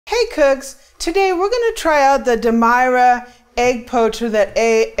Hey cooks, today we're going to try out the Demeyere Egg Poacher that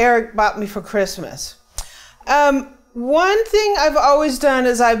Eric bought me for Christmas. One thing I've always done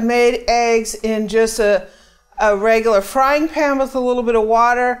is I've made eggs in just a regular frying pan with a little bit of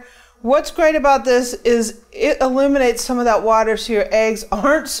water. What's great about this is it eliminates some of that water so your eggs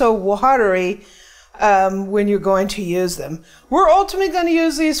aren't so watery when you're going to use them. We're ultimately going to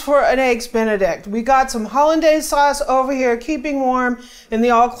use these for an Eggs Benedict. We got some Hollandaise sauce over here keeping warm in the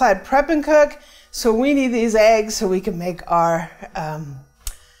all-clad prep and cook. So we need these eggs so we can make our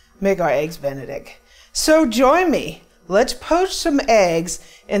Eggs Benedict. So join me. Let's poach some eggs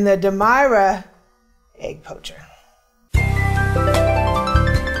in the Demeyere Egg Poacher.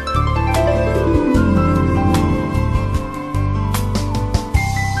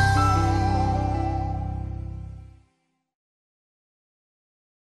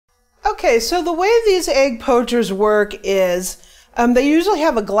 Okay, so the way these egg poachers work is they usually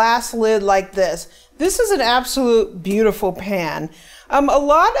have a glass lid like this. This is an absolute beautiful pan. A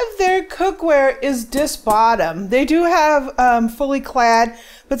lot of their cookware is disc bottom. They do have fully clad,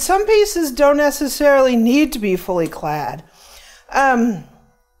 but some pieces don't necessarily need to be fully clad.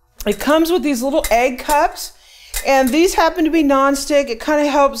 It comes with these little egg cups, and these happen to be non-stick. It kind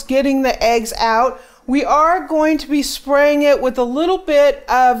of helps getting the eggs out. We are going to be spraying it with a little bit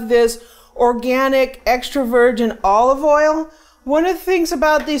of this organic extra virgin olive oil. One of the things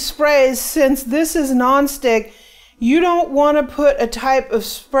about these sprays, since this is non-stick, you don't want to put a type of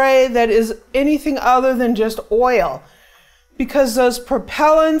spray that is anything other than just oil, because those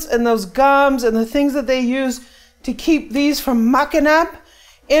propellants and those gums and the things that they use to keep these from mucking up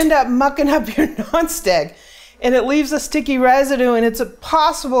end up mucking up your non-stick, and it leaves a sticky residue, and it's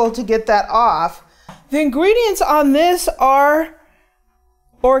impossible to get that off. The ingredients on this are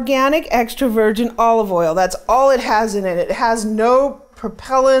organic extra virgin olive oil. That's all it has in it. It has no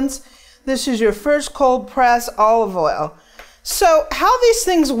propellants. This is your first cold press olive oil. So how these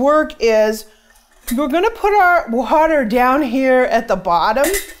things work is we're going to put our water down here at the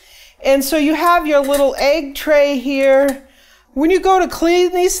bottom. And so you have your little egg tray here. When you go to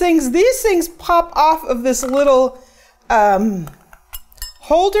clean these things pop off of this little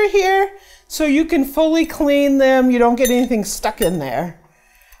holder here, so you can fully clean them. You don't get anything stuck in there.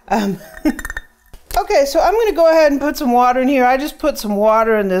 Okay, so I'm going to go ahead and put some water in here. I just put some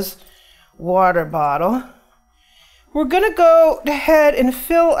water in this water bottle. We're going to go ahead and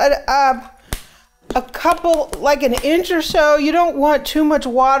fill it up a couple, like an inch or so. You don't want too much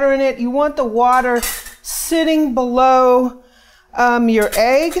water in it. You want the water sitting below your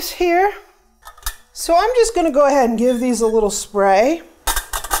eggs here. So I'm just going to go ahead and give these a little spray.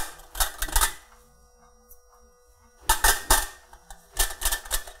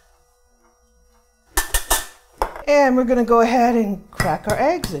 And we're going to go ahead and crack our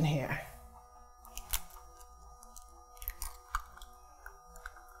eggs in here.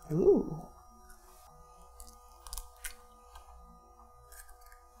 Ooh.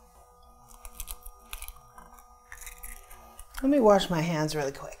 Let me wash my hands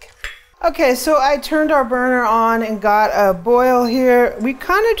really quick. Okay, so I turned our burner on and got a boil here. We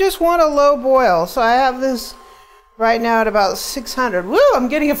kind of just want a low boil. So I have this right now at about 600. Woo, I'm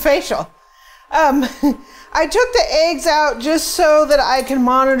getting a facial. I took the eggs out just so that I can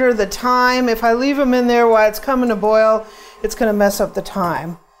monitor the time. If I leave them in there while it's coming to boil, it's going to mess up the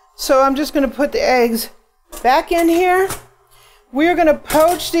time. So I'm just going to put the eggs back in here. We're going to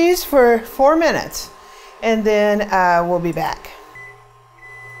poach these for 4 minutes, and then we'll be back.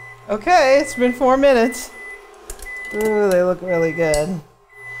 Okay, it's been 4 minutes. Ooh, they look really good.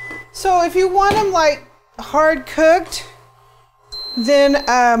 So if you want them like hard cooked,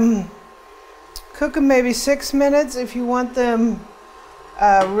 then cook them maybe 6 minutes. If you want them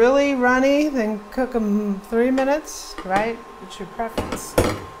really runny, then cook them 3 minutes, right? It's your preference.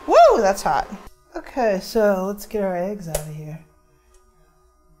 Woo, that's hot. Okay, so let's get our eggs out of here.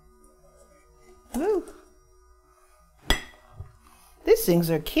 Woo. These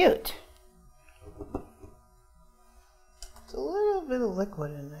things are cute. There's a little bit of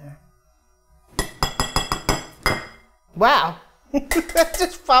liquid in there. Wow, that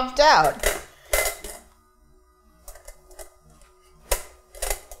just popped out.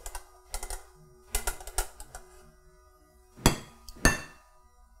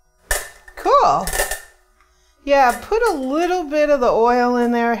 Cool. Yeah, put a little bit of the oil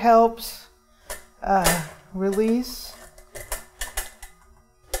in there, helps release.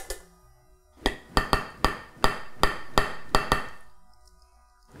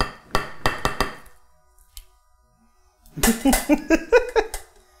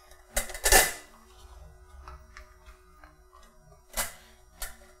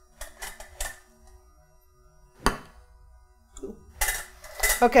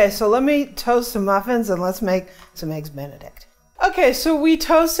 Okay, so let me toast some muffins and let's make some Eggs Benedict. Okay, so we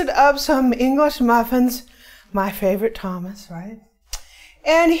toasted up some English muffins, my favorite Thomas, right?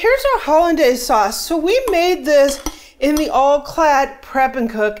 And here's our Hollandaise sauce. So we made this in the all-clad prep and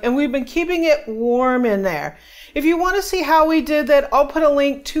cook, and we've been keeping it warm in there. If you want to see how we did that, I'll put a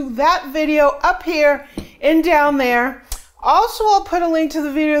link to that video up here and down there. Also, I'll put a link to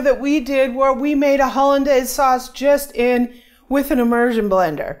the video that we did where we made a Hollandaise sauce just with an immersion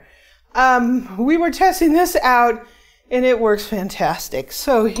blender. We were testing this out and it works fantastic.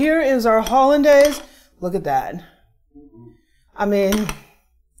 So here is our Hollandaise. Look at that. I mean,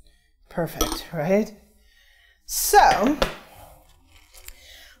 perfect, right? So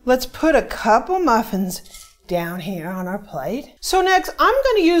let's put a couple muffins down here on our plate. So next, I'm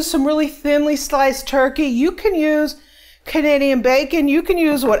going to use some really thinly sliced turkey. You can use Canadian bacon. You can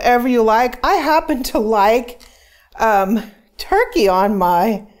use whatever you like. I happen to like turkey on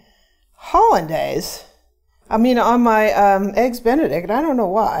my Hollandaise. I mean, on my Eggs Benedict. I don't know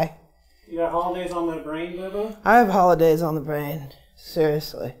why. You got Hollandaise on the brain, Boo-Boo? I have Hollandaise on the brain.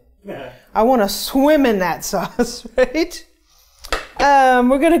 Seriously. Yeah. I want to swim in that sauce, right?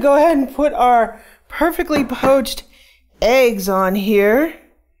 We're going to go ahead and put our perfectly poached eggs on here.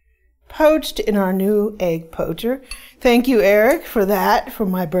 Poached in our new egg poacher. Thank you, Eric, for that for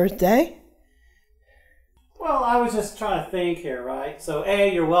my birthday. Well, I was just trying to think here, right? So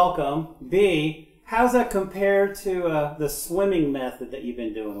A, you're welcome. B, how's that compared to the swimming method that you've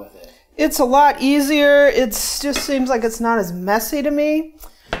been doing with it? It's a lot easier. It just seems like it's not as messy to me.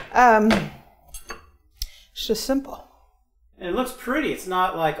 It's just simple. And it looks pretty. It's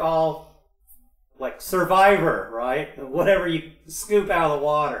not like all like Survivor, right? Whatever you scoop out of the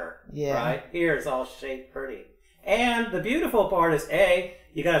water, right? Here it's all shaped pretty. And the beautiful part is A,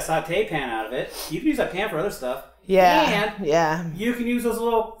 you got a saute pan out of it. You can use that pan for other stuff. Yeah. And you can use those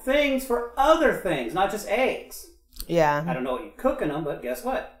little things for other things, not just eggs. Yeah. I don't know what you cook in them, but guess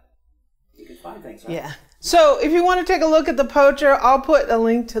what? You can find things, right? Yeah. So if you want to take a look at the poacher, I'll put a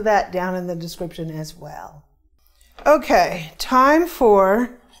link to that down in the description as well. Okay, time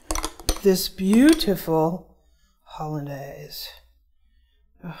for this beautiful Hollandaise.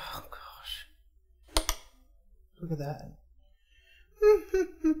 Oh gosh. Look at that.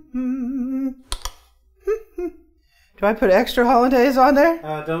 Do I put extra Hollandaise on there?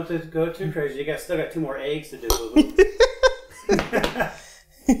 Don't go too crazy. You still got 2 more eggs to do.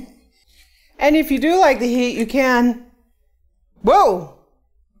 And if you do like the heat, you can. Whoa!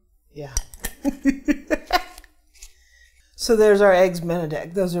 Yeah. So there's our Eggs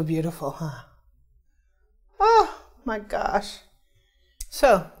Benedict. Those are beautiful, huh? Oh my gosh.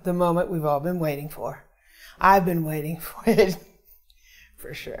 So the moment we've all been waiting for. I've been waiting for it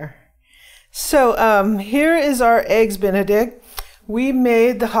for sure. So here is our Eggs Benedict. We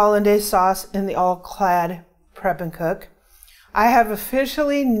made the Hollandaise sauce in the all-clad prep and cook. I have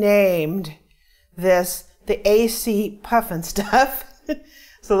officially named this the AC Puffin Stuff.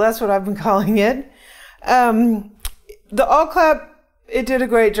 So that's what I've been calling it. The all-clad, it did a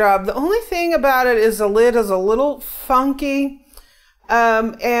great job. The only thing about it is the lid is a little funky.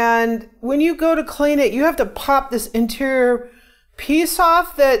 And when you go to clean it, you have to pop this interior piece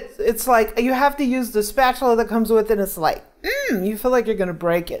off that it's like, you have to use the spatula that comes with it. It's like, you feel like you're going to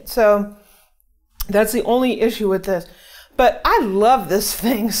break it. So that's the only issue with this. But I love this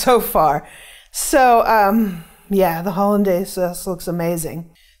thing so far. So, yeah, the Hollandaise sauce looks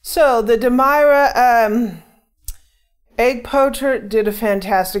amazing. So the Demeyere Egg Poacher did a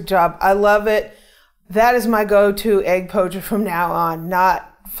fantastic job. I love it. That is my go-to egg poacher from now on,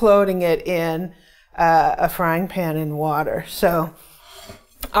 not floating it in a frying pan in water. So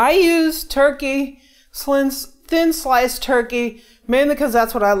I use turkey, thin sliced turkey, mainly because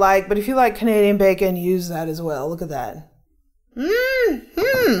that's what I like. But if you like Canadian bacon, use that as well. Look at that.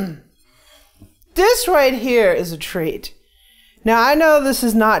 This right here is a treat. Now, I know this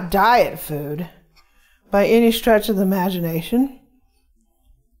is not diet food by any stretch of the imagination,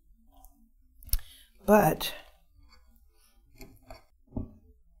 but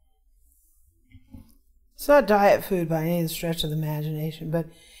it's not diet food by any stretch of the imagination, but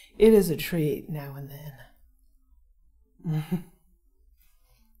it is a treat now and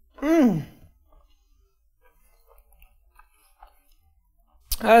then.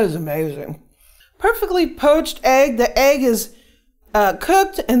 That is amazing. Perfectly poached egg. The egg is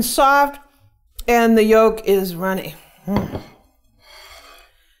cooked and soft, and the yolk is runny.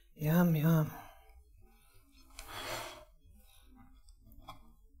 Yum, yum.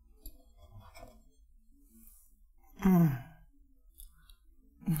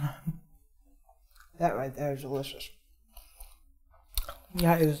 That right there is delicious.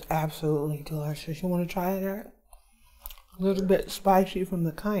 That is absolutely delicious. You want to try it, Eric? A little bit spicy from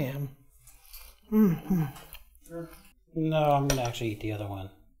the cayenne. Mm-hmm. No, I'm going to actually eat the other one.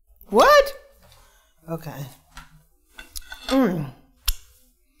 What? Okay.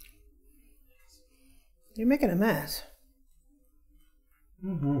 You're making a mess.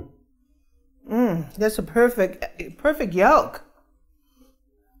 That's a perfect yolk.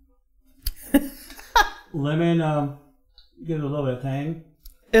 Lemon gives a little bit of tang.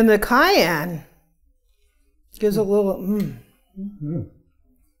 And the cayenne gives a little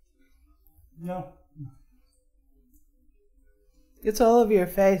No. It's all over your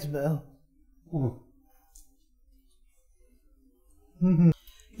face, Boo.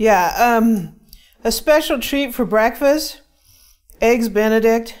 Yeah, a special treat for breakfast, Eggs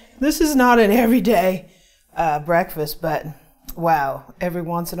Benedict. This is not an everyday breakfast, but wow, every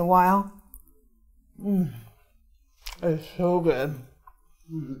once in a while. It's so good.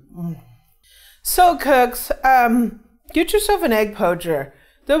 So cooks, get yourself an egg poacher.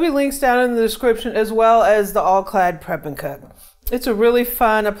 There'll be links down in the description as well as the All-Clad Prep and Cook. It's a really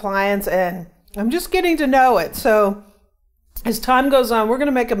fun appliance and I'm just getting to know it. So as time goes on, we're going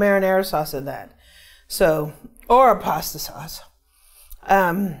to make a marinara sauce in that. So, or a pasta sauce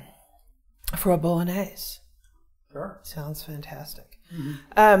for a bolognese. Sure. Sounds fantastic.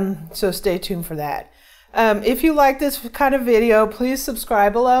 So stay tuned for that. If you like this kind of video, please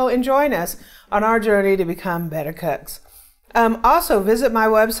subscribe below and join us on our journey to become better cooks. Also, visit my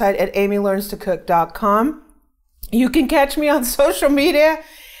website at amylearnstocook.com. You can catch me on social media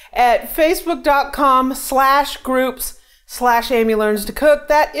at facebook.com/groups/amylearnstocook.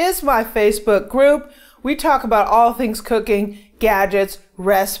 That is my Facebook group. We talk about all things cooking, gadgets,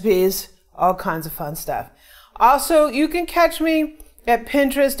 recipes, all kinds of fun stuff. Also, you can catch me at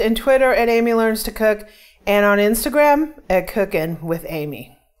Pinterest and Twitter at Amy Learns to Cook and on Instagram at Cookin' with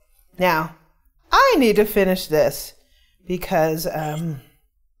Amy. Now, I need to finish this because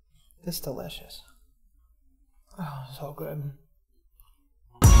it's delicious. Oh, so good.